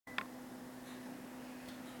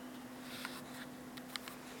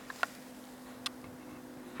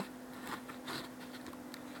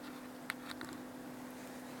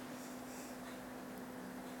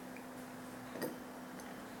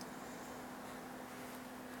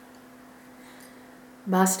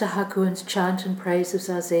Master Hakuin's chant and praise of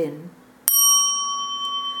Zazen.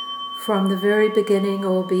 From the very beginning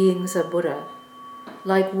all beings are Buddha.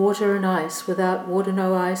 Like water and ice, without water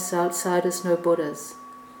no ice, outsiders no Buddhas.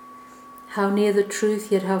 How near the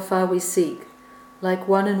truth, yet how far we seek. Like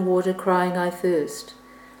one in water crying I thirst.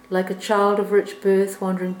 Like a child of rich birth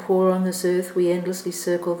wandering poor on this earth, we endlessly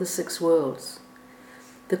circle the 6 worlds.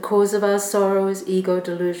 The cause of our sorrow is ego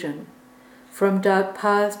delusion. From dark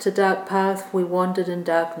path to dark path we wandered in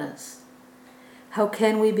darkness. How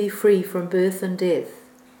can we be free from birth and death?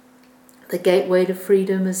 The gateway to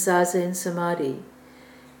freedom is Zazen Samadhi.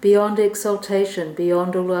 Beyond exaltation,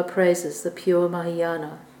 beyond all our praises, the pure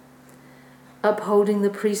Mahayana. Upholding the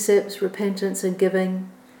precepts, repentance and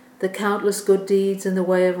giving, the countless good deeds and the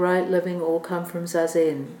way of right living all come from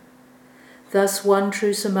Zazen. Thus one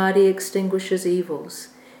true Samadhi extinguishes evils.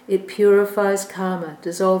 It purifies karma,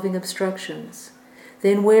 dissolving obstructions.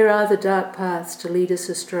 Then where are the dark paths to lead us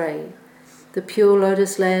astray? The pure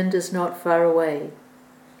lotus land is not far away.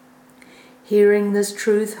 Hearing this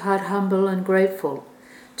truth, heart humble and grateful,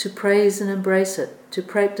 to praise and embrace it, to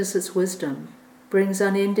practice its wisdom, brings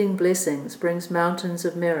unending blessings, brings mountains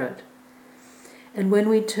of merit. And when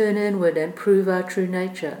we turn inward and prove our true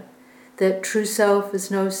nature, that true self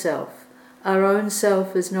is no self, our own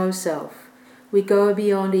self is no self, we go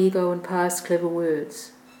beyond ego and past clever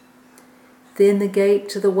words. Then the gate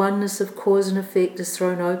to the oneness of cause and effect is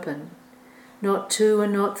thrown open. Not 2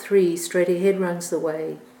 and not 3, straight ahead runs the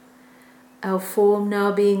way. Our form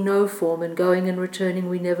now being no form, and going and returning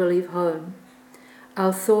we never leave home.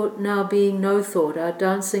 Our thought now being no thought, our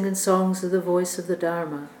dancing and songs are the voice of the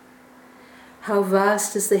Dharma. How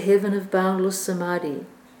vast is the heaven of boundless Samadhi.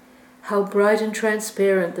 How bright and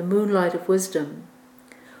transparent the moonlight of wisdom.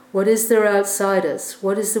 What is there outside us?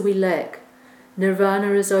 What is that we lack?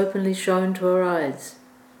 Nirvana is openly shown to our eyes.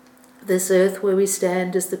 This earth where we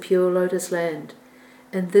stand is the pure lotus land,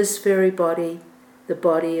 and this very body, the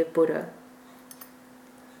body of Buddha.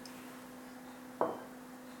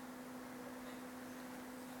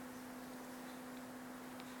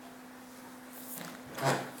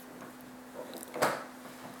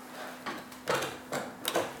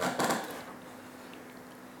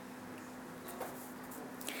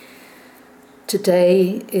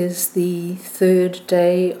 Today is the 3rd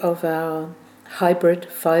day of our hybrid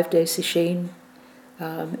 5-day sesshin.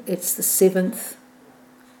 It's the 7th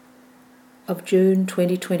of June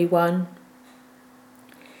 2021,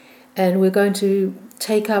 and we're going to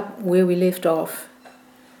take up where we left off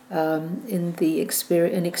in the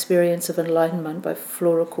Experience of Enlightenment by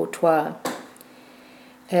Flora Courtois.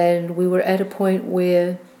 And we were at a point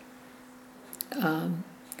where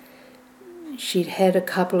she'd had a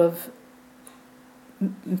couple of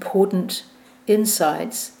important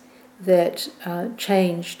insights that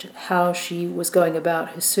changed how she was going about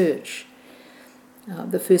her search.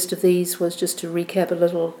 The first of these was, just to recap a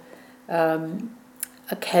little,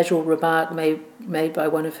 a casual remark made by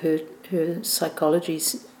one of her psychology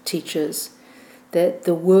teachers, that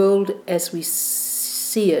the world as we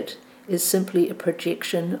see it is simply a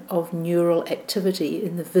projection of neural activity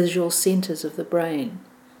in the visual centers of the brain.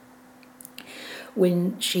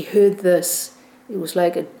 When she heard this, it was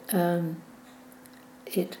like it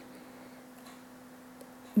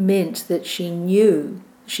meant that she knew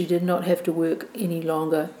she did not have to work any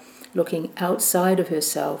longer looking outside of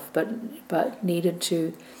herself, but needed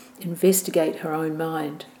to investigate her own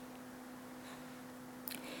mind.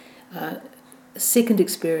 A second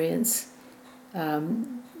experience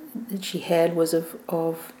that she had was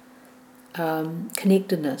of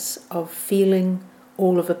connectedness, of feeling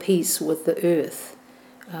all of a piece with the earth.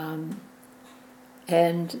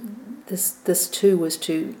 And this too was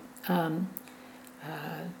to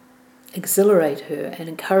exhilarate her and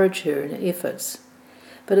encourage her in her efforts.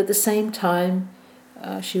 But at the same time,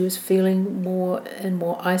 she was feeling more and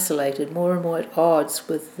more isolated, more and more at odds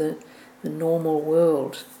with the normal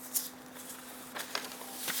world.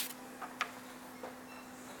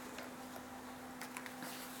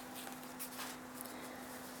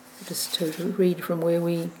 Just to read from where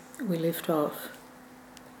we left off.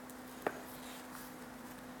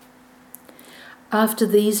 After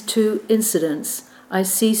these 2 incidents, I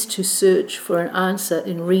ceased to search for an answer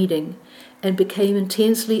in reading and became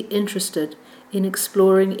intensely interested in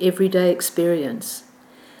exploring everyday experience.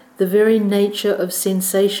 The very nature of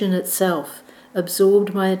sensation itself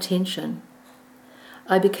absorbed my attention.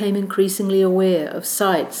 I became increasingly aware of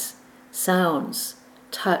sights, sounds,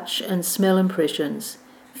 touch and smell impressions,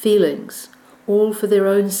 feelings, all for their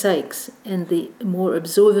own sakes, and the more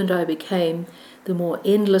observant I became, the more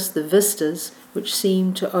endless the vistas which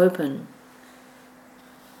seemed to open.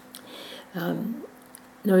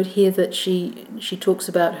 note here that she talks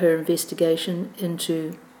about her investigation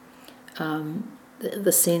into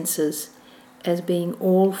the senses as being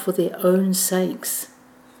all for their own sakes.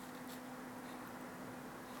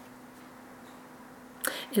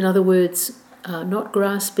 In other words, not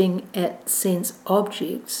grasping at sense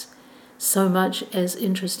objects so much as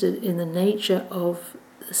interested in the nature of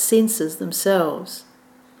the senses themselves.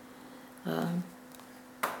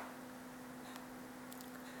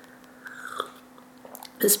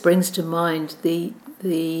 This brings to mind the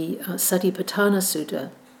Satipatthana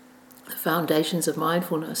Sutta, the Foundations of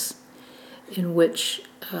Mindfulness, in which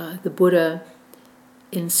the Buddha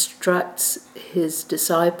instructs his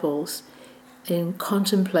disciples in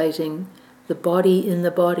contemplating the body in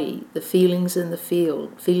the body, the feelings in the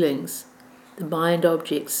feelings, the mind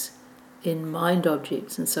objects in mind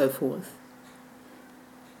objects, and so forth.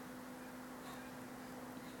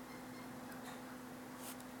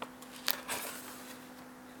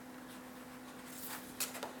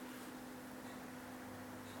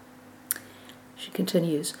 She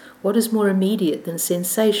continues, "What is more immediate than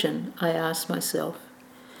sensation?" I ask myself.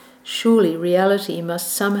 Surely reality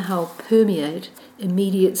must somehow permeate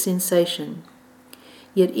immediate sensation.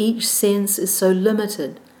 Yet each sense is so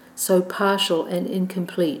limited, so partial and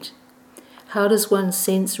incomplete. How does one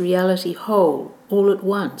sense reality whole, all at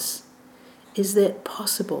once? Is that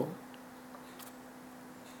possible?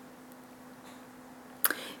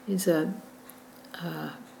 These are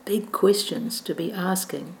big questions to be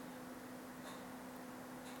asking.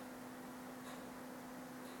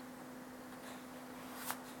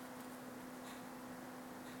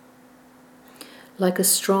 Like a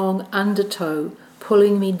strong undertow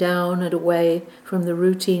pulling me down and away from the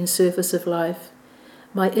routine surface of life,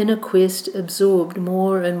 my inner quest absorbed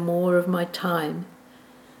more and more of my time.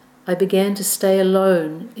 I began to stay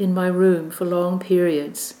alone in my room for long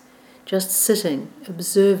periods, just sitting,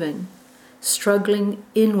 observing, struggling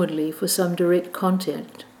inwardly for some direct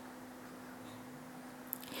content.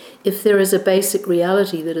 If there is a basic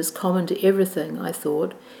reality that is common to everything, I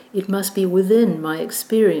thought, it must be within my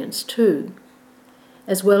experience too,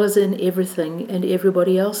 as well as in everything and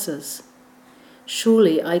everybody else's.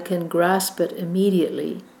 Surely I can grasp it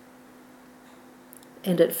immediately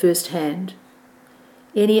and at first hand.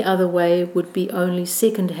 Any other way would be only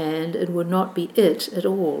second hand and would not be it at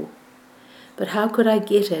all. But how could I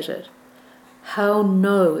get at it? How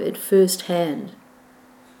know at first hand?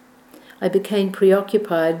 I became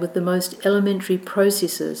preoccupied with the most elementary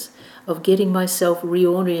processes of getting myself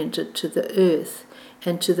reoriented to the earth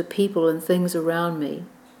and to the people and things around me.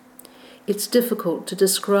 It's difficult to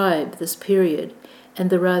describe this period and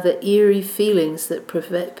the rather eerie feelings that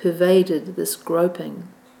pervaded this groping.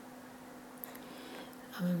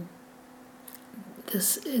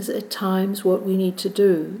 This is at times what we need to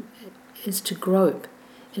do, is to grope.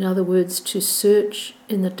 In other words, to search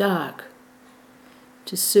in the dark,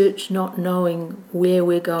 to search not knowing where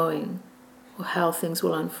we're going or how things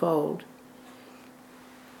will unfold.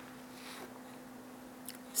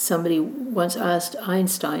 Somebody once asked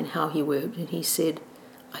Einstein how he worked, and he said,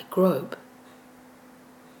 "I grope."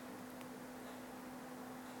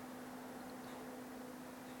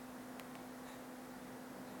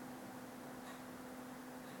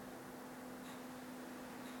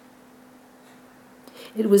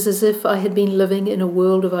 It was as if I had been living in a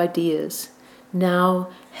world of ideas. Now,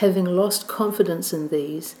 having lost confidence in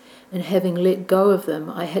these and having let go of them,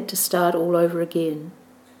 I had to start all over again.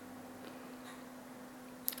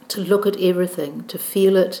 To look at everything, to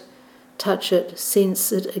feel it, touch it,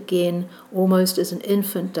 sense it again, almost as an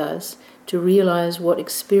infant does, to realize what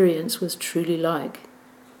experience was truly like.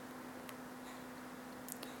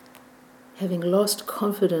 Having lost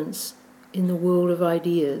confidence in the world of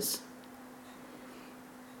ideas.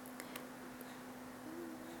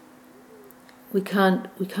 We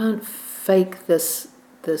can't fake this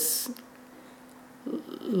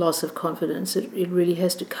loss of confidence. It really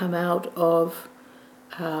has to come out of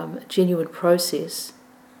a genuine process.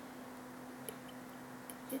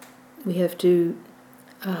 We have to,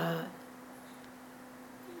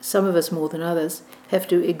 some of us more than others, have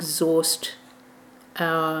to exhaust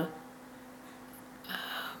our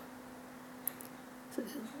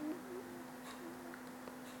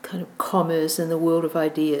kind of commerce in the world of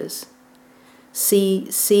ideas.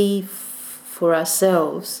 See for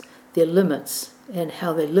ourselves their limits and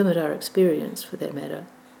how they limit our experience, for that matter.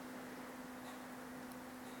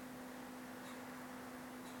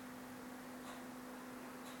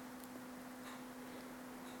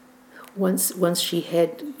 Once she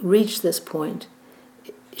had reached this point,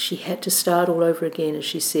 she had to start all over again, as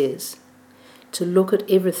she says. to look at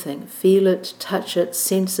everything, feel it, touch it,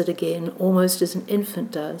 sense it again, almost as an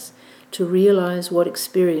infant does, to realize what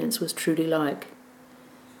experience was truly like.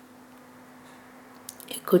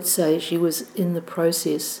 You could say she was in the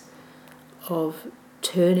process of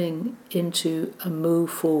turning into a Mu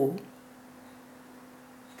Fu.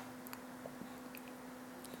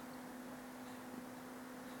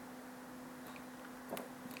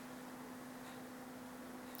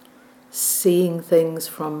 Seeing things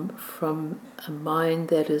from a mind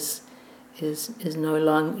that is no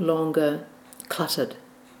longer cluttered.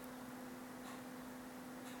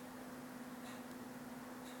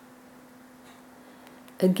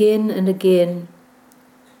 Again and again,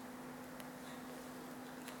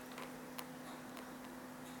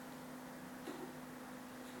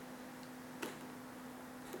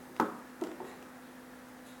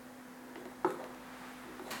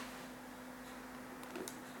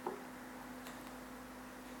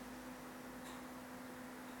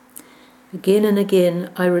 again and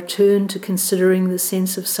again, I returned to considering the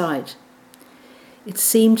sense of sight. It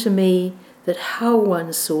seemed to me that how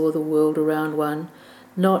one saw the world around one,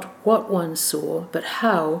 not what one saw, but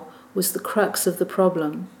how, was the crux of the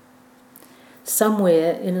problem.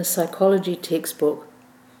 Somewhere in a psychology textbook,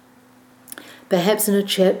 perhaps in a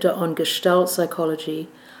chapter on Gestalt psychology,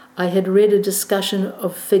 I had read a discussion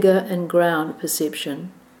of figure and ground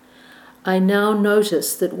perception. I now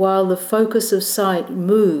noticed that while the focus of sight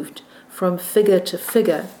moved from figure to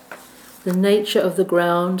figure, the nature of the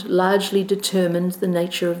ground largely determined the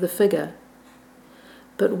nature of the figure.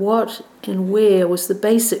 But what and where was the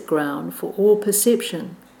basic ground for all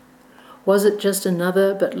perception? Was it just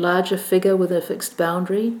another but larger figure with a fixed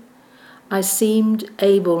boundary? I seemed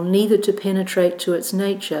able neither to penetrate to its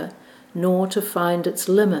nature nor to find its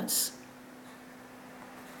limits.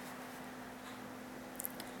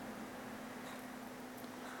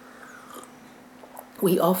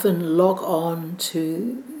 We often lock on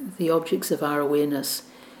to the objects of our awareness.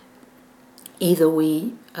 Either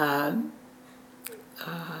we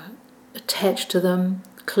attach to them,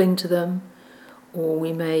 cling to them, or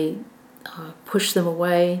we may push them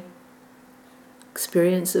away,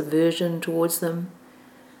 experience aversion towards them,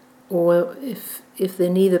 or if they're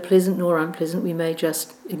neither pleasant nor unpleasant, we may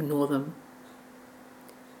just ignore them.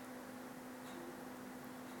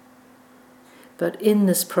 But in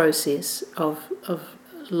this process of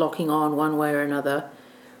locking on one way or another,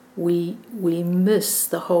 we miss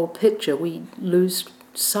the whole picture. We lose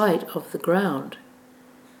sight of the ground.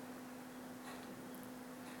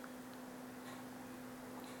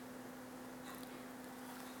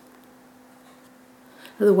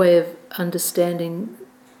 Another way of understanding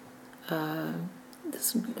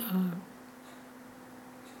this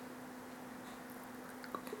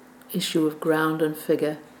issue of ground and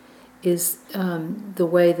figure is the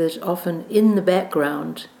way that often in the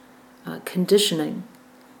background, conditioning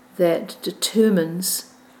that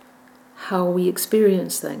determines how we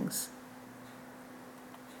experience things.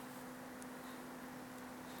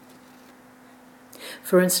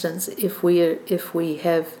 For instance, if we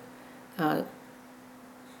have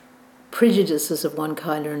prejudices of one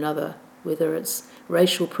kind or another, whether it's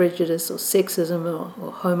racial prejudice or sexism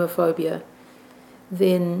or homophobia,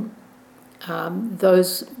 then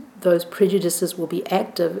those prejudices will be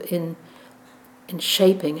active in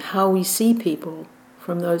shaping how we see people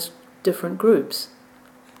from those different groups.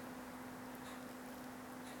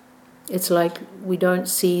 It's like we don't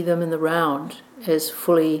see them in the round as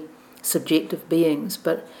fully subjective beings,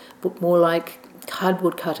 but more like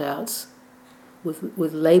cardboard cutouts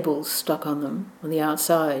with labels stuck on them on the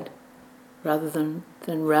outside, rather than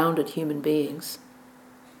rounded human beings.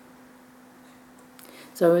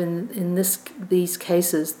 So in these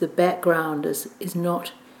cases, the background is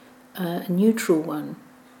not a neutral one,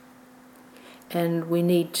 and we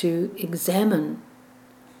need to examine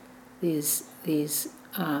these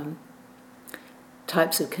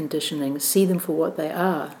types of conditioning, see them for what they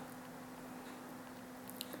are.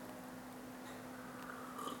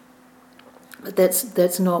 But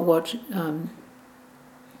that's not what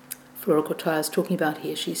Flora Kotai is talking about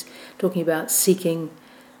here. She's talking about seeking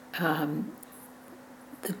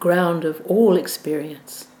the ground of all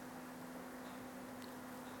experience.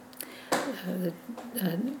 The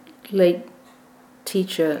late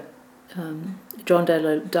teacher John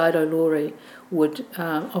Dido Laurie would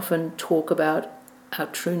often talk about our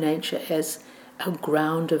true nature as our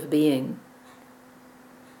ground of being.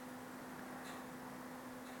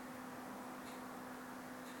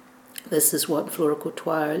 This is what Flora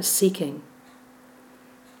Kotai is seeking.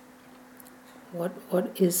 What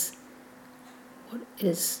is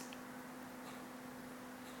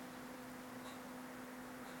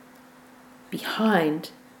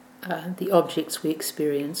behind the objects we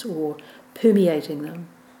experience or permeating them.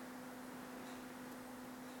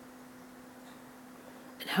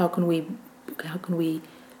 And how can we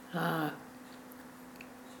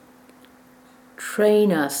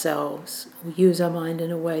train ourselves or use our mind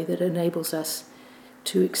in a way that enables us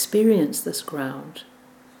to experience this ground?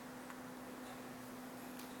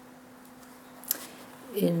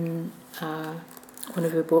 In one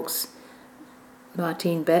of her books,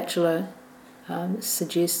 Martine Batchelor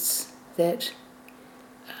suggests that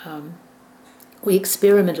we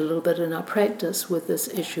experiment a little bit in our practice with this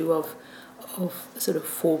issue of sort of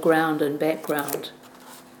foreground and background.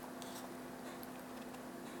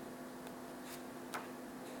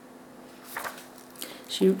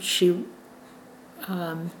 She's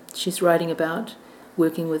writing about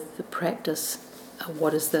working with the practice.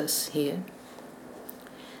 What is this here?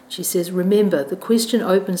 She says, remember, the question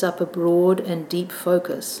opens up a broad and deep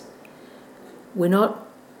focus. We're not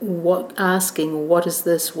asking, what is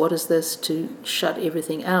this, to shut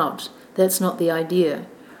everything out. That's not the idea.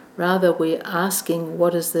 Rather, we're asking,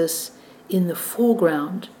 what is this in the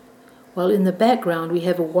foreground? While in the background, we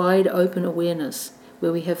have a wide open awareness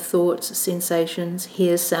where we have thoughts, sensations,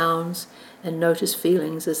 hear sounds, and notice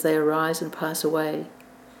feelings as they arise and pass away.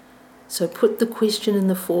 So put the question in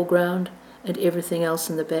the foreground and everything else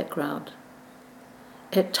in the background.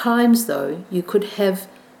 At times, though, you could have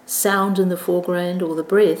sound in the foreground or the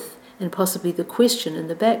breath and possibly the question in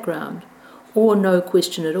the background, or no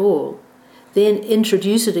question at all. Then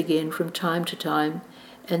introduce it again from time to time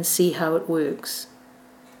and see how it works.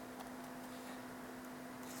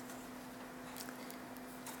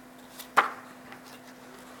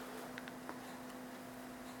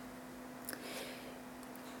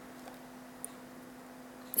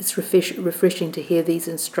 It's refreshing to hear these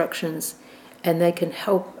instructions, and they can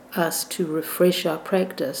help us to refresh our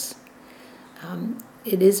practice.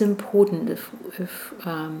 It is important if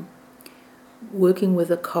working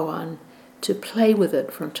with a koan to play with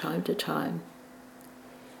it from time to time.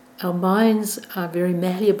 Our minds are very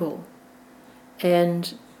malleable,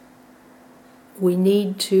 and we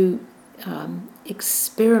need to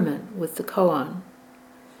experiment with the koan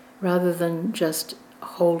rather than just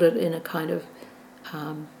hold it in a kind of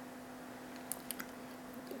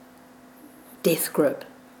death grip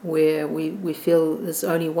where we feel there's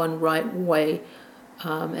only one right way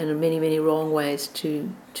and many, many wrong ways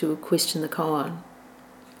to question the koan.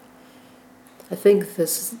 I think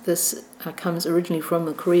this comes originally from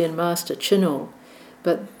the Korean master Chinul,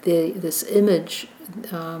 but this image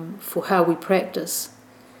for how we practice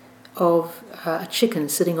of a chicken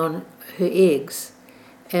sitting on her eggs,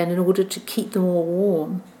 and in order to keep them all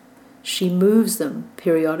warm, she moves them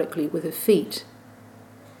periodically with her feet.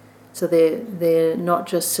 So they're not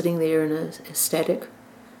just sitting there in a static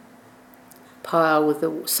pile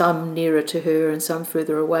with some nearer to her and some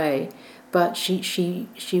further away, but she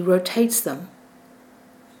rotates them.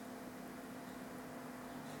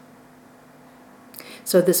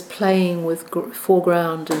 So this playing with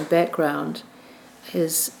foreground and background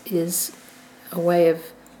is a way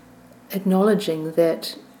of acknowledging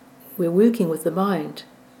that we're working with the mind,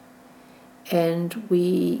 and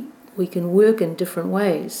we can work in different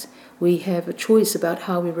ways. We have a choice about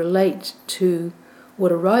how we relate to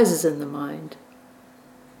what arises in the mind.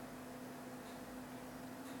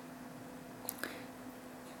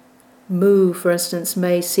 Mu, for instance,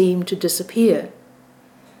 may seem to disappear,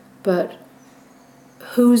 but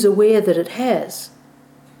who's aware that it has?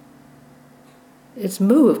 It's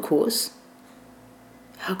mu, of course.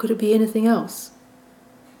 How could it be anything else?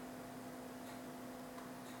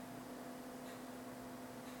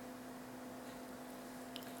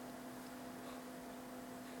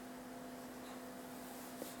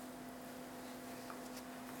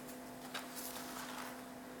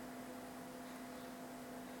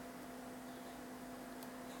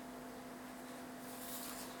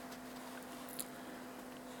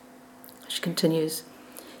 She continues,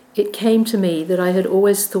 it came to me that I had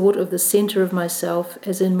always thought of the center of myself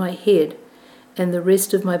as in my head, and the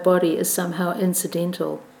rest of my body as somehow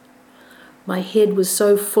incidental. My head was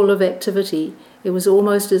so full of activity, it was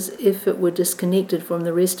almost as if it were disconnected from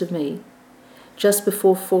the rest of me. Just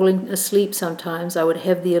before falling asleep sometimes, I would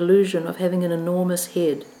have the illusion of having an enormous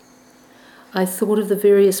head. I thought of the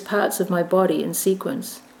various parts of my body in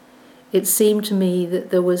sequence. It seemed to me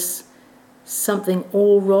that there was something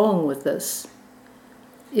all wrong with this.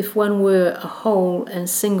 If one were a whole and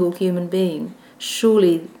single human being,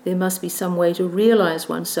 surely there must be some way to realize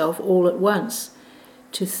oneself all at once,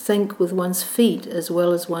 to think with one's feet as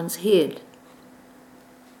well as one's head.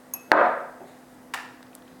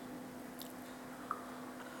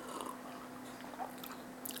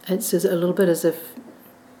 It's a little bit as if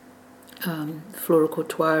Flora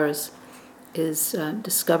Courtois is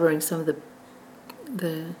discovering some of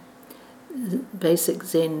the basic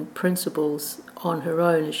Zen principles on her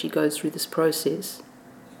own as she goes through this process.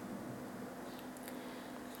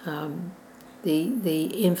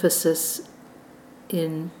 The emphasis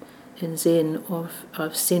in Zen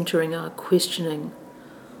of centering our questioning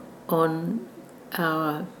on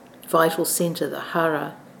our vital center, the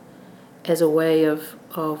hara, as a way of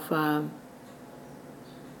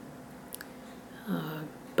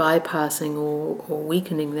bypassing or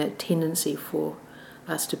weakening that tendency for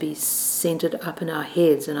us to be centered up in our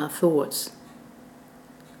heads and our thoughts.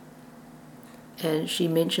 And she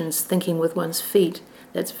mentions thinking with one's feet.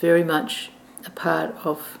 That's very much a part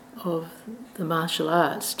of the martial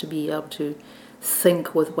arts, to be able to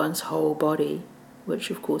think with one's whole body,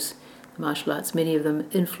 which of course the martial arts, many of them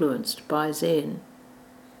influenced by Zen.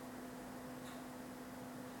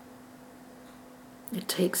 It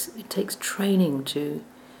takes training to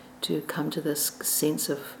come to this sense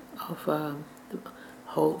of the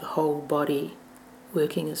whole body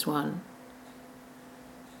working as one.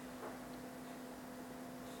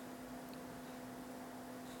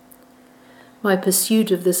 My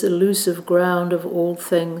pursuit of this elusive ground of all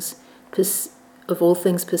things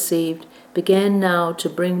perceived began now to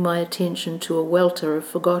bring my attention to a welter of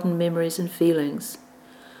forgotten memories and feelings.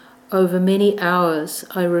 Over many hours,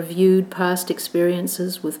 I reviewed past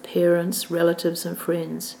experiences with parents, relatives, and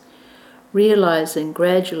friends, realizing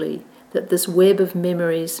gradually that this web of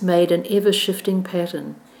memories made an ever-shifting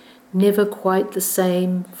pattern, never quite the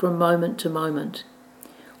same from moment to moment.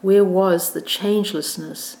 Where was the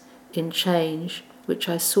changelessness in change which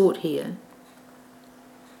I sought here?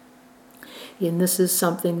 And this is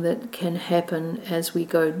something that can happen as we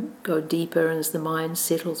go deeper and as the mind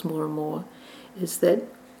settles more and more, is that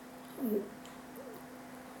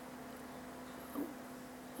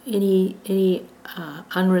any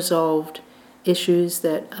unresolved issues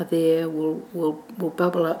that are there will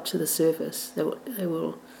bubble up to the surface. They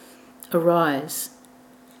will arise.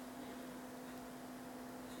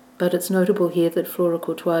 But it's notable here that Flora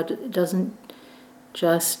Courtois doesn't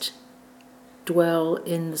just dwell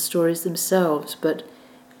in the stories themselves, but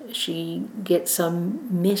she gets some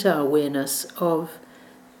meta-awareness of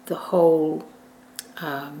the whole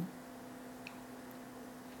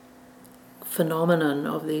phenomenon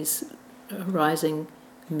of these arising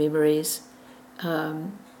memories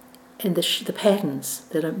and the patterns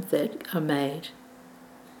that are made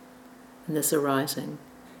in this arising.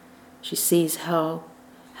 She sees how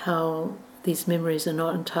these memories are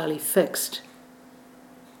not entirely fixed,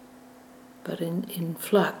 but in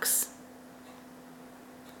flux.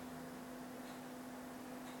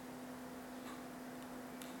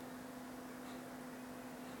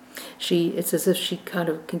 It's as if she kind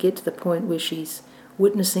of can get to the point where she's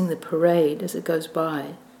witnessing the parade as it goes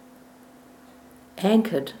by,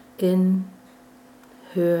 anchored in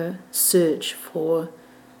her search for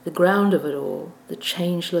the ground of it all, the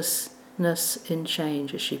changelessness in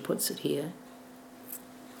change, as she puts it here.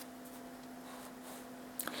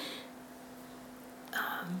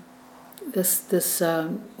 This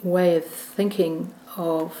way of thinking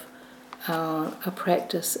of our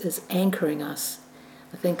practice as anchoring us,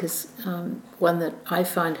 I think, is one that I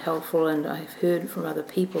find helpful, and I've heard from other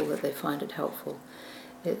people that they find it helpful.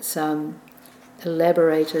 It's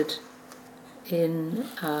elaborated in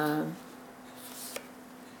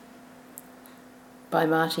by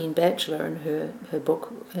Martine Batchelor in her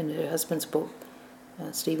book, in her husband's book,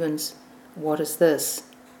 Stephen's What Is This?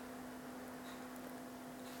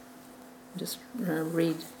 Just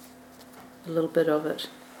read a little bit of it.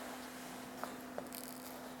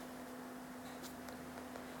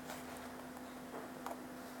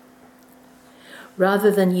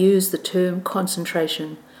 Rather than use the term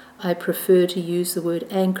concentration, I prefer to use the word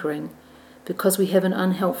anchoring, because we have an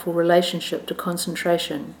unhelpful relationship to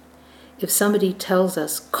concentration. If somebody tells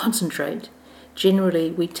us, concentrate,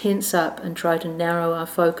 generally we tense up and try to narrow our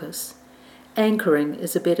focus. Anchoring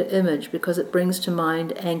is a better image because it brings to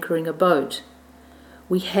mind anchoring a boat.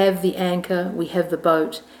 We have the anchor, we have the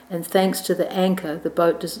boat, and thanks to the anchor, the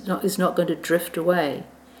boat is not going to drift away.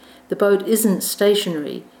 The boat isn't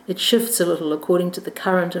stationary. It shifts a little according to the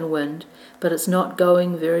current and wind, but it's not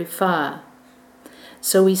going very far.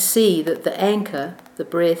 So we see that the anchor, the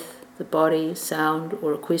breath, the body, sound,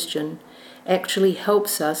 or a question, actually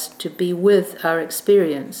helps us to be with our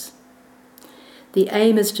experience. The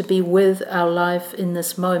aim is to be with our life in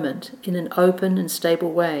this moment in an open and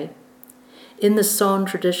stable way. In the Son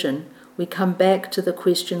tradition, we come back to the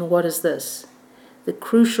question, what is this? the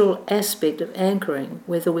crucial aspect of anchoring,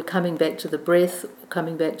 whether we're coming back to the breath or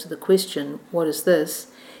coming back to the question, what is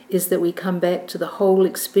this, is that we come back to the whole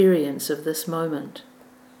experience of this moment.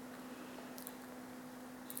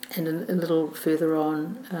 And a little further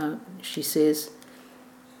on, she says,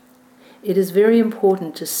 it is very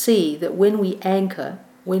important to see that when we anchor,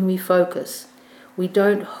 when we focus, we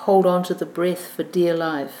don't hold on to the breath for dear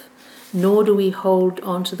life, nor do we hold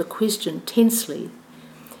on to the question tensely.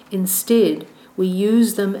 Instead, we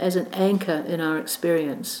use them as an anchor in our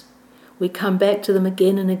experience. We come back to them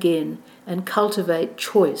again and again and cultivate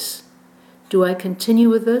choice. Do I continue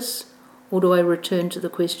with this, or do I return to the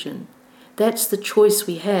question? That's the choice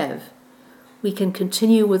we have. We can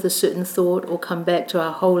continue with a certain thought or come back to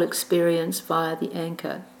our whole experience via the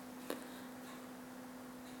anchor.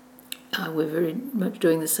 We're very much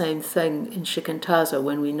doing the same thing in Shikantaza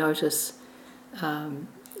when we notice our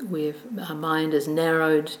mind is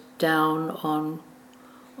narrowed down on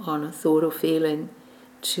a thought or feeling,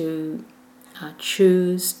 to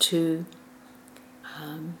choose to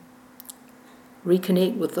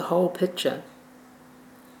reconnect with the whole picture,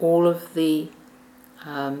 all of the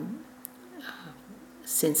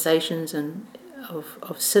sensations and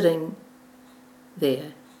of sitting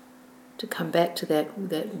there, to come back to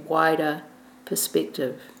that wider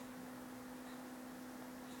perspective.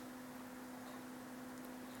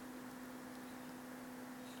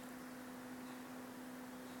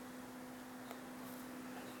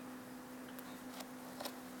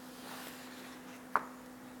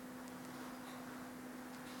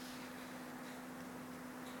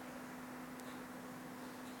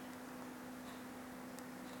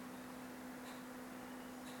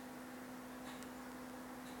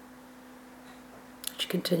 She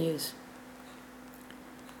continues.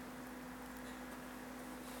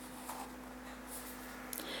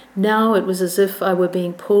 Now it was as if I were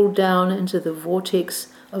being pulled down into the vortex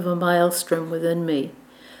of a maelstrom within me,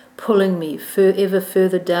 pulling me ever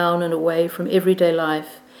further down and away from everyday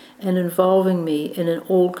life and involving me in an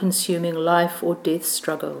all-consuming life or death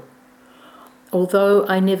struggle. Although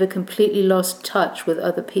I never completely lost touch with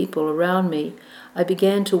other people around me, I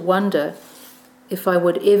began to wonder if I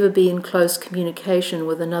would ever be in close communication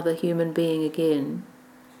with another human being again.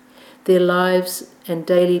 Their lives and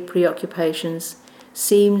daily preoccupations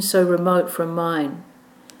seemed so remote from mine.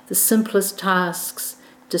 The simplest tasks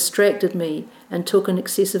distracted me and took an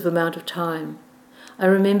excessive amount of time. I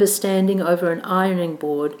remember standing over an ironing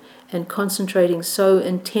board and concentrating so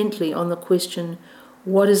intently on the question,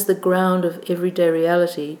 what is the ground of everyday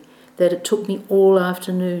reality, that it took me all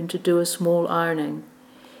afternoon to do a small ironing.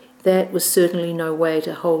 That was certainly no way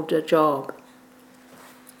to hold a job.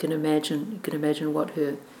 You can imagine what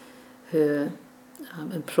her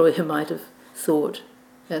employer might have thought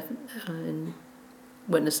in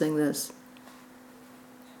witnessing this.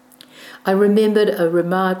 I remembered a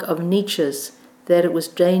remark of Nietzsche's that it was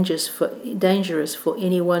dangerous for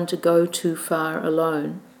anyone to go too far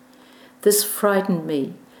alone. This frightened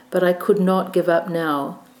me, but I could not give up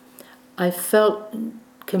now. I felt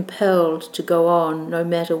compelled to go on no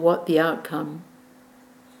matter what the outcome.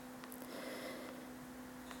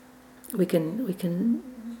 We can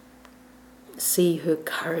see her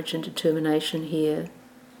courage and determination here,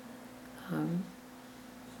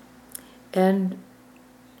 and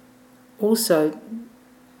also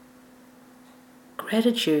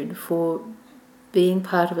gratitude for being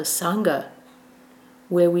part of a sangha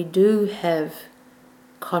where we do have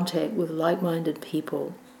contact with like-minded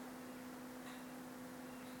people.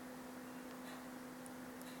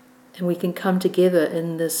 And we can come together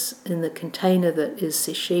in the container that is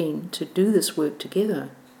Sesshin to do this work together.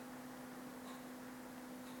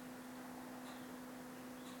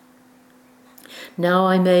 Now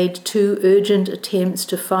I made 2 urgent attempts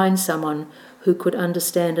to find someone who could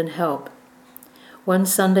understand and help. One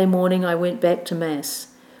Sunday morning I went back to Mass,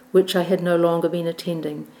 which I had no longer been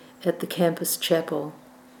attending, at the campus chapel.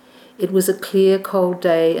 It was a clear, cold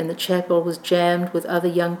day, and the chapel was jammed with other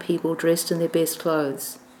young people dressed in their best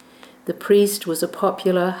clothes. The priest was a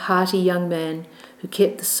popular, hearty young man who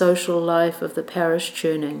kept the social life of the parish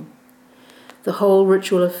churning. The whole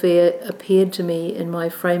ritual affair appeared to me in my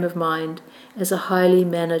frame of mind as a highly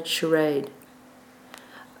mannered charade.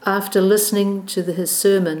 After listening to his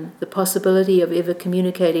sermon, the possibility of ever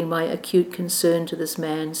communicating my acute concern to this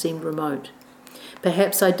man seemed remote.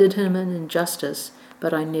 Perhaps I did him an injustice,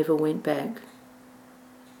 but I never went back.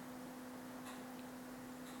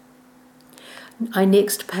 I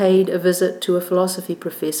next paid a visit to a philosophy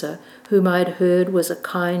professor whom I had heard was a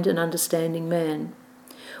kind and understanding man.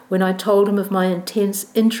 When I told him of my intense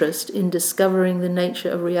interest in discovering the nature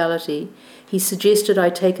of reality, he suggested I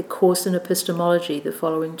take a course in epistemology the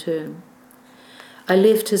following term. I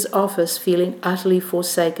left his office feeling utterly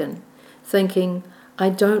forsaken, thinking, I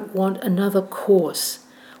don't want another course.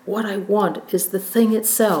 What I want is the thing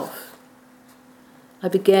itself. I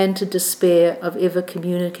began to despair of ever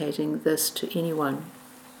communicating this to anyone.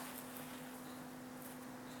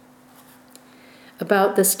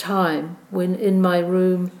 About this time, when in my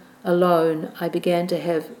room alone, I began to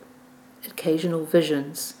have occasional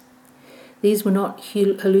visions. These were not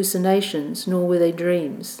hallucinations, nor were they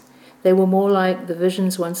dreams. They were more like the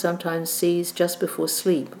visions one sometimes sees just before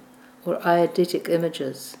sleep, or eidetic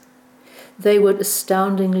images. They were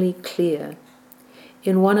astoundingly clear.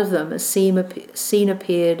 In one of them, a scene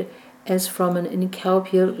appeared as from an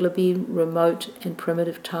incalculably remote and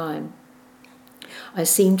primitive time. I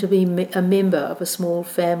seemed to be a member of a small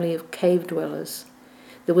family of cave dwellers.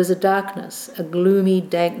 There was a darkness, a gloomy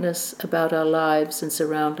dankness about our lives and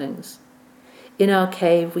surroundings. In our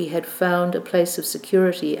cave, we had found a place of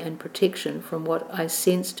security and protection from what I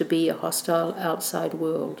sensed to be a hostile outside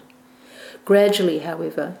world. Gradually,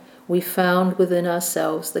 however, we found within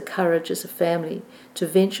ourselves the courage as a family to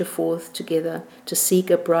venture forth together to seek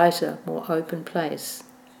a brighter, more open place.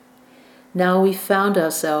 Now we found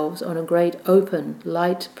ourselves on a great open,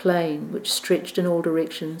 light plain which stretched in all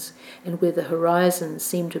directions and where the horizon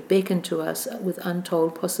seemed to beckon to us with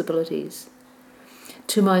untold possibilities.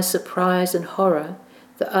 To my surprise and horror,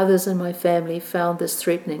 the others in my family found this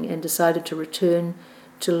threatening and decided to return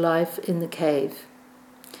to life in the cave.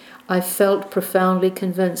 I felt profoundly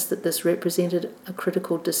convinced that this represented a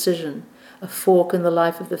critical decision, a fork in the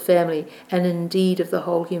life of the family, and indeed of the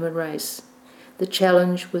whole human race. The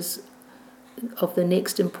challenge was of the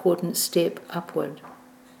next important step upward.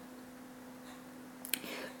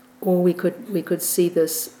 Or we could see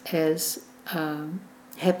this as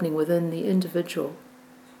happening within the individual.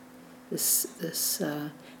 This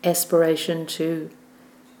aspiration to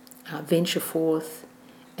venture forth,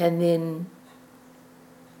 and then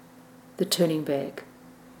the turning back.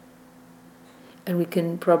 And we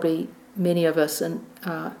can probably, many of us,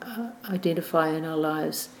 identify in our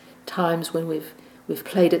lives times when we've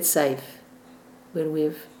played it safe, when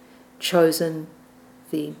we've chosen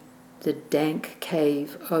the dank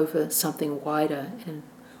cave over something wider and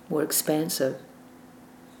more expansive.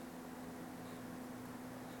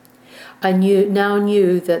 I now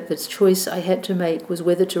knew that the choice I had to make was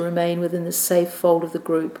whether to remain within the safe fold of the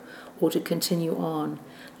group or to continue on,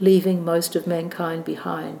 leaving most of mankind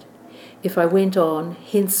behind. If I went on,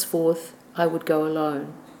 henceforth I would go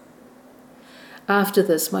alone. After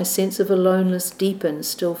this, my sense of aloneness deepened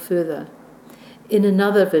still further. In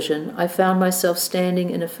another vision, I found myself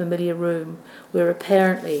standing in a familiar room where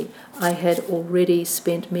apparently I had already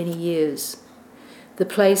spent many years. The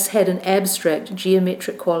place had an abstract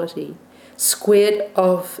geometric quality, squared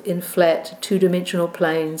off in flat two-dimensional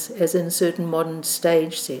planes as in certain modern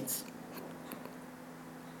stage sets.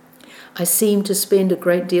 I seemed to spend a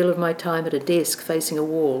great deal of my time at a desk facing a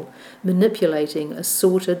wall, manipulating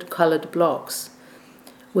assorted coloured blocks.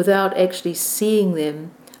 Without actually seeing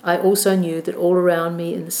them, I also knew that all around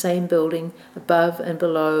me in the same building, above and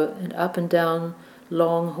below and up and down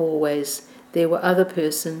long hallways, there were other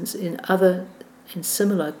persons in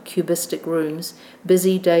similar cubistic rooms,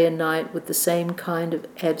 busy day and night with the same kind of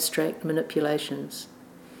abstract manipulations.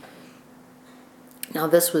 Now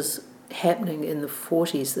this was happening in the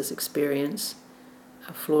 40s, this experience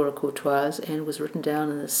of Flora Courtois, and was written down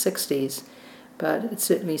in the 60s, but it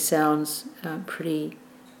certainly sounds pretty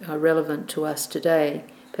relevant to us today.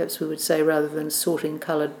 Perhaps we would say, rather than sorting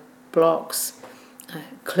coloured blocks,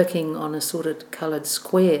 clicking on assorted coloured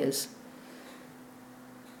squares.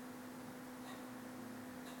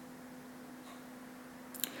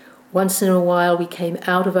 Once in a while we came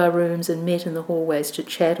out of our rooms and met in the hallways to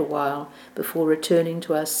chat a while before returning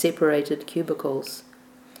to our separated cubicles.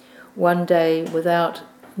 One day, without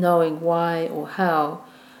knowing why or how,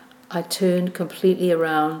 I turned completely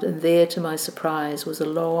around, and there, to my surprise, was a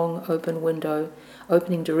long open window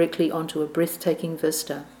opening directly onto a breathtaking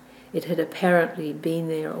vista. It had apparently been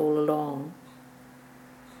there all along.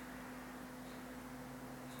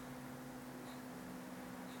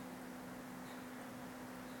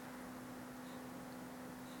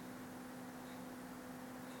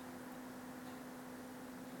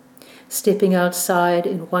 Stepping outside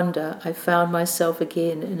in wonder, I found myself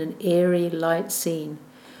again in an airy, light scene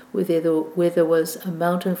where there was a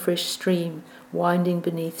mountain-fresh stream winding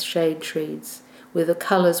beneath shade trees, where the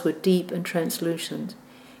colours were deep and translucent.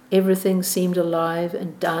 Everything seemed alive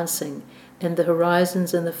and dancing, and the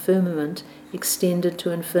horizons and the firmament extended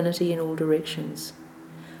to infinity in all directions.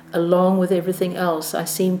 Along with everything else, I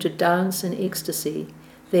seemed to dance in ecstasy.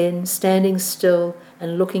 Then, standing still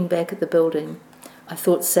and looking back at the building, I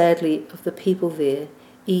thought sadly of the people there,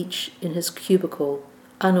 each in his cubicle,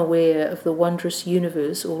 unaware of the wondrous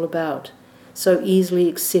universe all about, so easily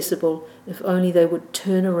accessible if only they would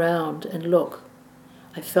turn around and look.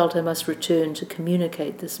 I felt I must return to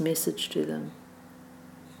communicate this message to them.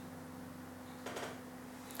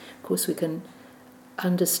 Of course, we can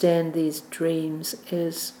understand these dreams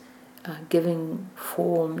as giving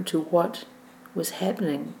form to what was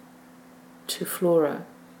happening to Flora.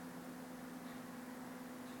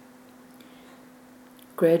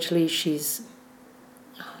 Gradually, she's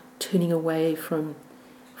turning away from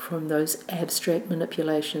those abstract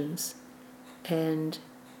manipulations and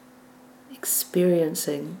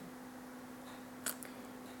experiencing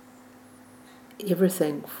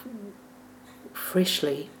everything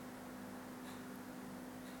freshly,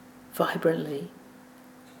 vibrantly.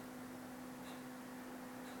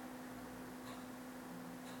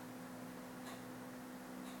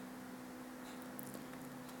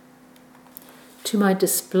 To my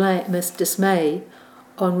dismay,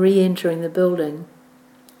 on re-entering the building,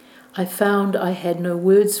 I found I had no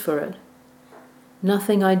words for it.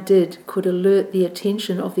 Nothing I did could alert the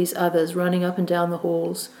attention of these others running up and down the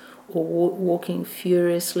halls or working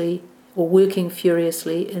furiously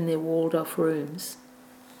in their walled-off rooms.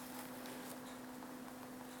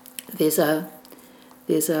 There's a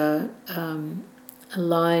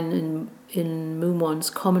line in Mumon's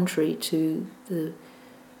commentary to the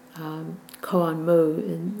Koan Mu,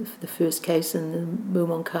 in the first case in the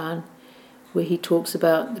Mumon Khan, where he talks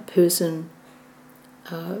about the person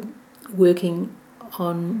working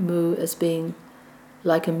on Mu as being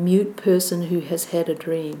like a mute person who has had a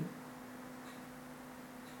dream.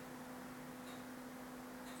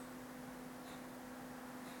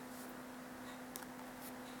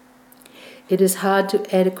 It is hard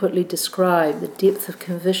to adequately describe the depth of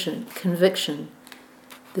conviction,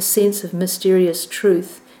 the sense of mysterious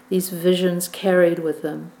truth these visions carried with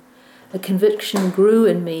them. A conviction grew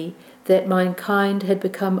in me that mankind had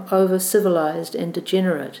become over-civilized and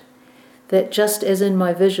degenerate, that just as in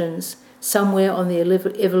my visions, somewhere on the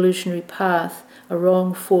evolutionary path, a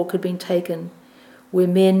wrong fork had been taken, where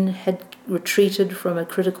men had retreated from a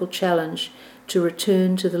critical challenge to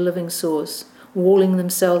return to the living source, walling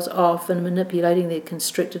themselves off and manipulating their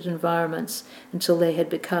constricted environments until they had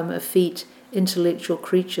become effete, intellectual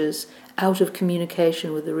creatures out of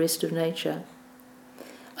communication with the rest of nature.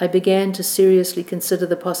 I began to seriously consider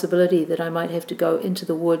the possibility that I might have to go into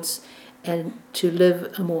the woods and to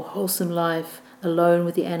live a more wholesome life alone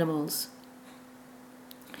with the animals.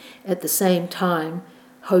 At the same time,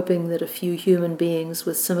 hoping that a few human beings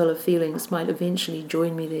with similar feelings might eventually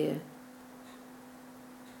join me there.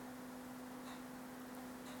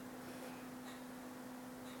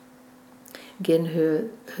 Again, her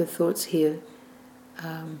thoughts here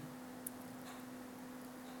are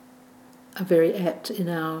very apt in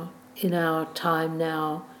our time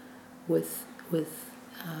now, with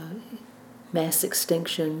mass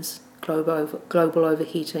extinctions, global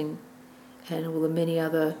overheating, and all the many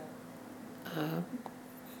other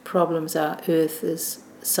problems our Earth is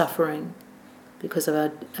suffering because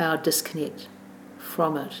of our disconnect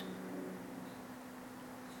from it.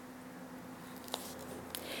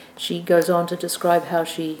 She goes on to describe how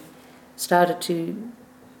she started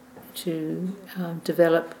to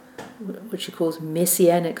develop what she calls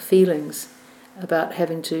messianic feelings about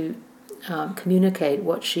having to communicate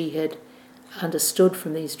what she had understood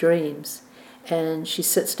from these dreams. And she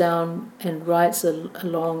sits down and writes a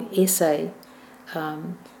long essay,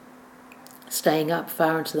 staying up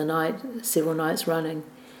far into the night, several nights running,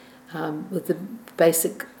 with the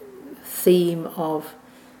basic theme of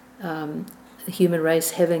the human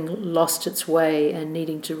race having lost its way and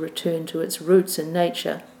needing to return to its roots in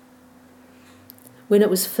nature. When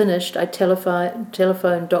it was finished, I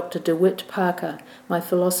telephoned Dr. DeWitt Parker, my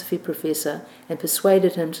philosophy professor, and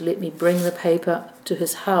persuaded him to let me bring the paper to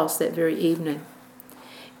his house that very evening.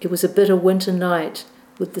 It was a bitter winter night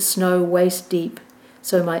with the snow waist deep,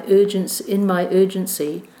 so in my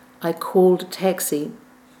urgency, I called a taxi,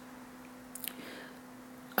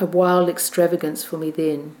 a wild extravagance for me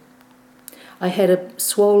then. I had a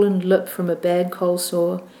swollen lip from a bad cold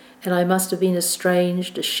sore, and I must have been a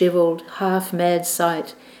strange, dishevelled, half-mad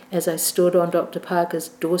sight as I stood on Dr. Parker's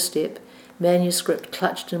doorstep, manuscript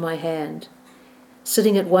clutched in my hand.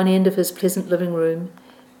 Sitting at one end of his pleasant living room,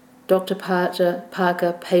 Dr.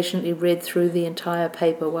 Parker patiently read through the entire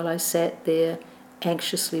paper while I sat there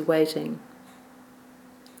anxiously waiting.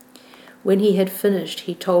 When he had finished,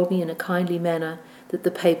 he told me in a kindly manner that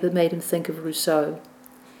the paper made him think of Rousseau.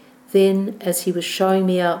 Then, as he was showing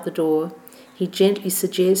me out the door, he gently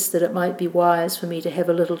suggests that it might be wise for me to have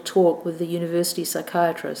a little talk with the university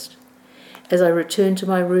psychiatrist. As I returned to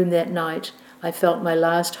my room that night, I felt my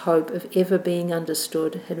last hope of ever being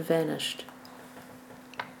understood had vanished.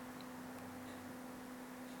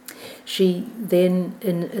 She then,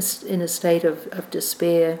 in a state of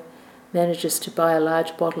despair, manages to buy a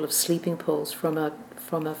large bottle of sleeping pills from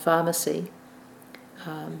a pharmacy,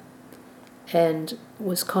 and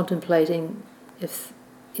was contemplating if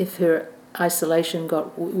her isolation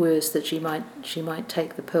got worse that she might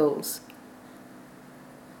take the pills.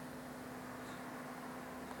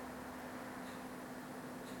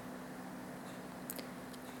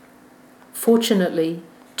 Fortunately,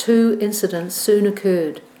 2 incidents soon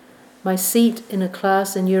occurred. My seat in a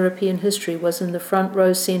class in European history was in the front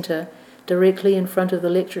row centre, directly in front of the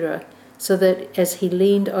lecturer, so that as he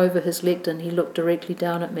leaned over his lectern, he looked directly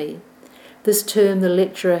down at me. This term, the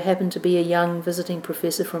lecturer happened to be a young visiting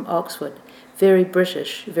professor from Oxford, very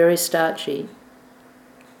British, very starchy.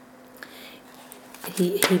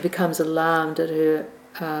 He becomes alarmed at her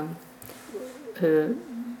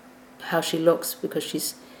how she looks, because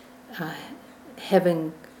she's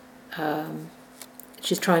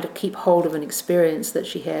she's trying to keep hold of an experience that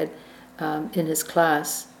she had in his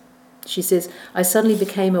class. She says, "I suddenly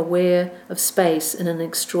became aware of space in an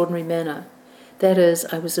extraordinary manner. That is,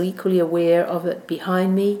 I was equally aware of it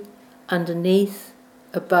behind me, underneath,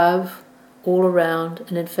 above, all around,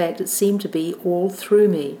 and in fact it seemed to be all through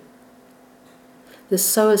me. This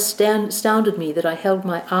so astounded me that I held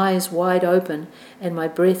my eyes wide open and my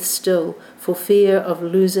breath still for fear of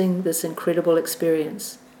losing this incredible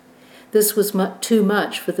experience. This was too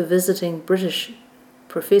much for the visiting British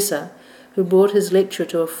professor, who brought his lecture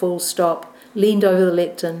to a full stop, leaned over the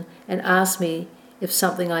lectern, and asked me if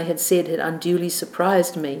something I had said had unduly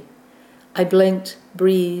surprised me. I blinked,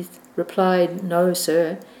 breathed, replied, 'No,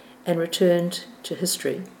 sir,' and returned to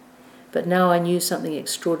history. But now I knew something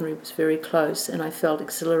extraordinary was very close, and I felt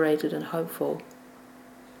exhilarated and hopeful."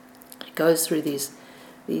 It goes through these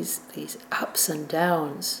ups and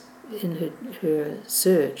downs in her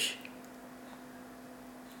search.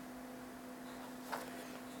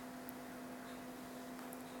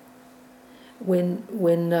 When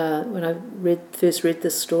I first read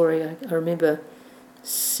this story, I remember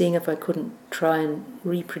seeing if I couldn't try and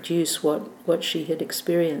reproduce what she had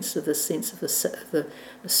experienced, of the sense of the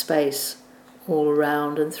space all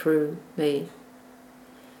around and through me.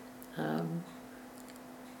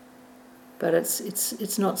 But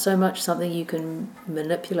it's not so much something you can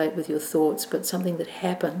manipulate with your thoughts, but something that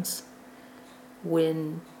happens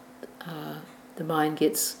when the mind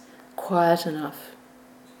gets quiet enough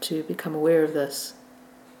to become aware of this.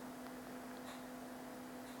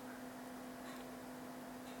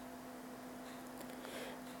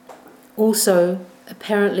 Also,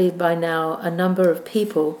 apparently by now, a number of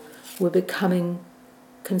people were becoming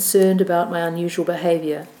concerned about my unusual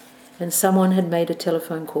behaviour, and someone had made a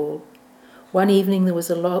telephone call. One evening there was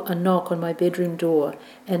a knock on my bedroom door,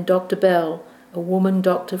 and Dr. Bell, a woman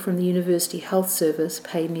doctor from the University Health Service,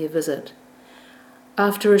 paid me a visit.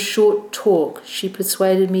 After a short talk, she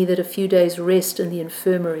persuaded me that a few days' rest in the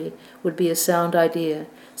infirmary would be a sound idea,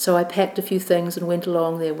 so I packed a few things and went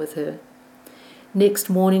along there with her. Next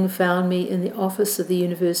morning found me in the office of the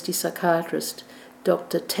university psychiatrist,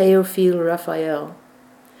 Dr. Théophile Raphael.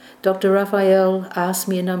 Dr. Raphael asked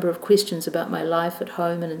me a number of questions about my life at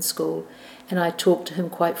home and in school, and I talked to him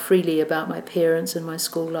quite freely about my parents and my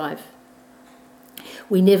school life.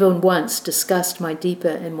 We never once discussed my deeper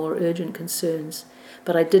and more urgent concerns,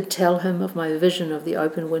 but I did tell him of my vision of the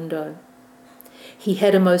open window. He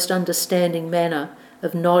had a most understanding manner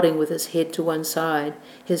of nodding with his head to one side,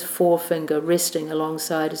 his forefinger resting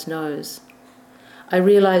alongside his nose. I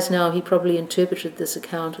realize now he probably interpreted this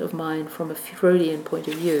account of mine from a Freudian point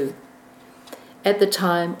of view. At the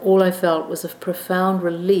time, all I felt was a profound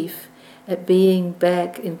relief at being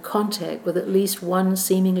back in contact with at least one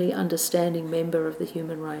seemingly understanding member of the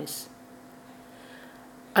human race.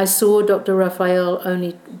 I saw Dr. Raphael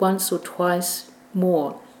only once or twice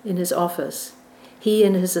more in his office. He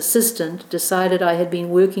and his assistant decided I had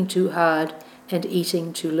been working too hard and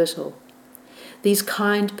eating too little. These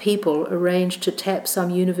kind people arranged to tap some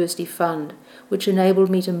university fund, which enabled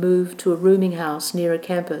me to move to a rooming house near a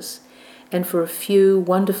campus, and for a few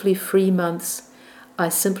wonderfully free months, I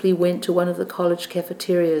simply went to one of the college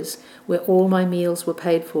cafeterias where all my meals were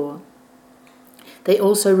paid for. They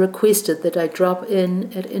also requested that I drop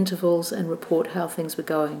in at intervals and report how things were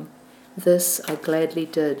going. This I gladly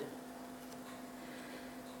did.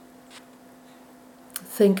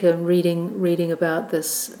 think and reading about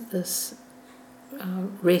this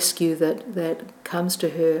rescue that comes to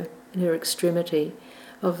her in her extremity,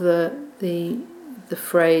 of the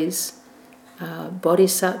phrase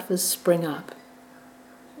bodhisattvas spring up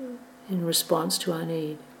in response to our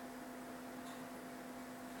need,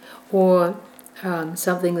 or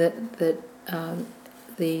something that the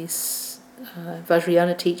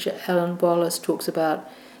Vajrayana teacher Alan Wallace talks about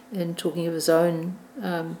in talking of his own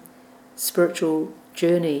spiritual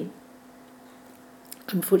journey.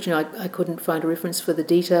 Unfortunately, I couldn't find a reference for the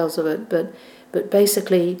details of it, but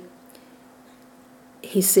basically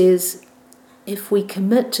he says, if we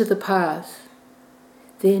commit to the path,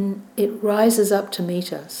 then it rises up to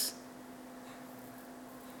meet us.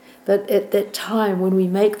 But at that time, when we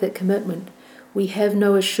make that commitment, we have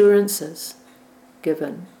no assurances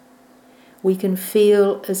given. We can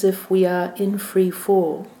feel as if we are in free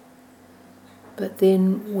fall, but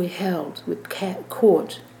then we're held, we're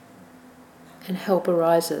caught, and help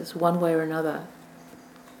arises one way or another.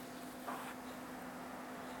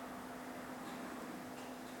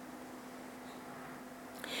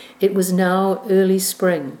 It was now early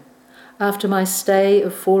spring. After my stay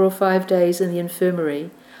of 4 or 5 days in the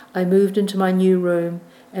infirmary, I moved into my new room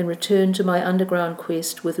and returned to my underground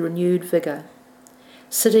quest with renewed vigour.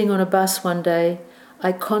 Sitting on a bus one day,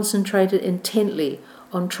 I concentrated intently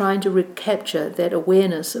on trying to recapture that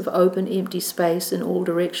awareness of open, empty space in all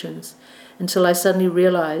directions, until I suddenly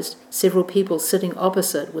realised several people sitting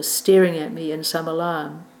opposite were staring at me in some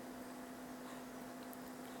alarm.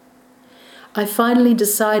 I finally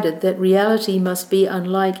decided that reality must be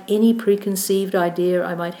unlike any preconceived idea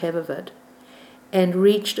I might have of it, and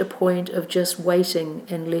reached a point of just waiting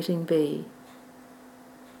and letting be.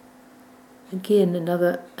 Again,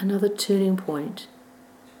 another turning point.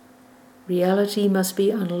 Reality must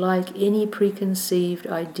be unlike any preconceived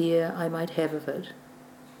idea I might have of it.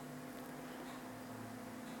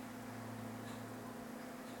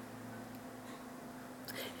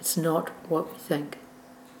 It's not what we think.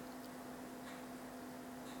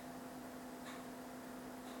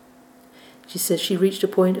 She says she reached a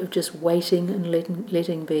point of just waiting and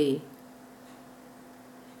letting be.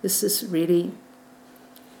 This is really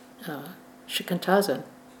shikantaza,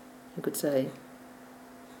 you could say.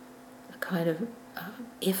 A kind of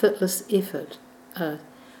effortless effort,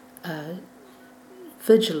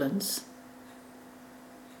 vigilance.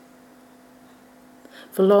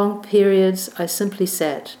 For long periods I simply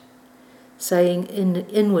sat, saying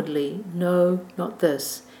inwardly, no, not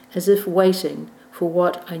this, as if waiting for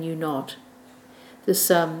what I knew not.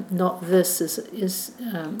 This not this is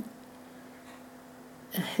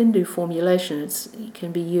a Hindu formulation. It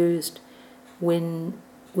can be used when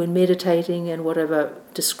meditating and whatever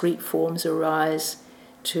discrete forms arise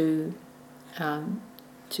to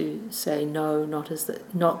say no, not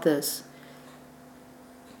this,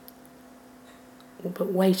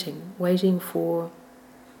 but waiting for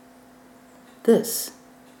this,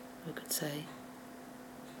 I could say.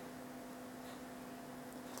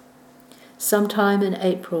 Sometime in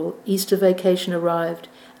April, Easter vacation arrived,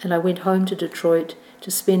 and I went home to Detroit to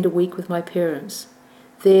spend a week with my parents.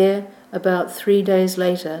 There, about 3 days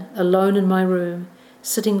later, alone in my room,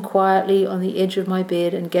 sitting quietly on the edge of my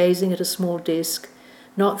bed and gazing at a small desk,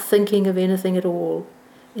 not thinking of anything at all,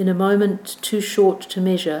 in a moment too short to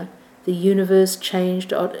measure, the universe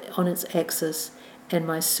changed on its axis, and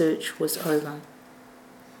my search was over.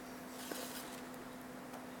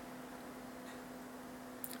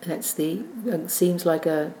 Seems like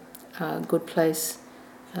a good place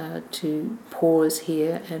to pause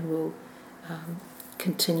here, and we'll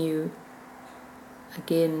continue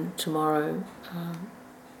again tomorrow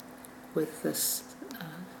with this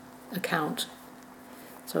account.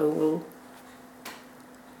 So we'll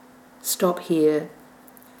stop here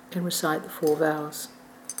and recite the 4 vows.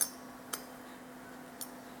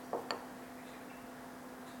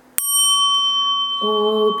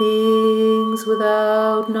 All beings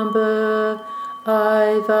without number,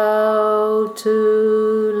 I vow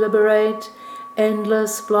to liberate.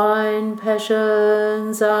 Endless blind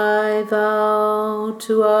passions, I vow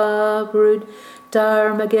to uproot.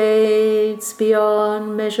 Dharma gates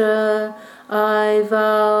beyond measure, I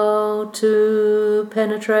vow to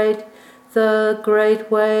penetrate. The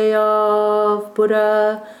great way of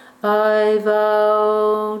Buddha, I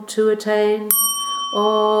vow to attain.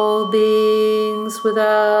 All beings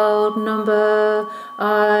without number,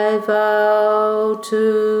 I vow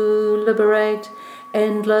to liberate.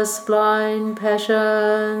 Endless blind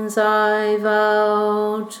passions, I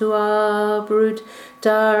vow to uproot.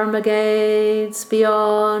 Dharma gates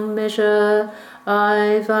beyond measure,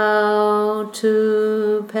 I vow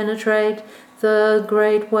to penetrate. the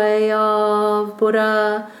great way of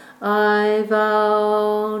Buddha I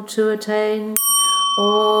vow to attain.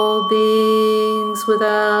 All beings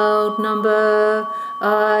without number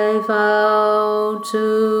I vow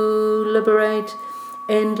to liberate.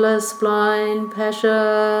 Endless blind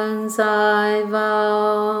passions I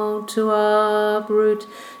vow to uproot.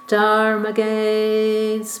 Dharma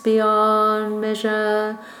gates beyond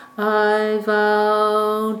measure I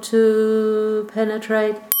vow to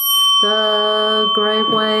penetrate. The great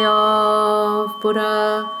way of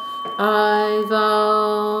Buddha I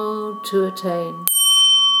vow to attain.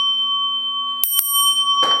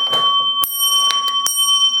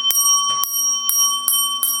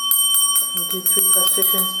 We'll do 3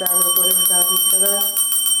 prostrations, bow to the Buddha and bow to each other.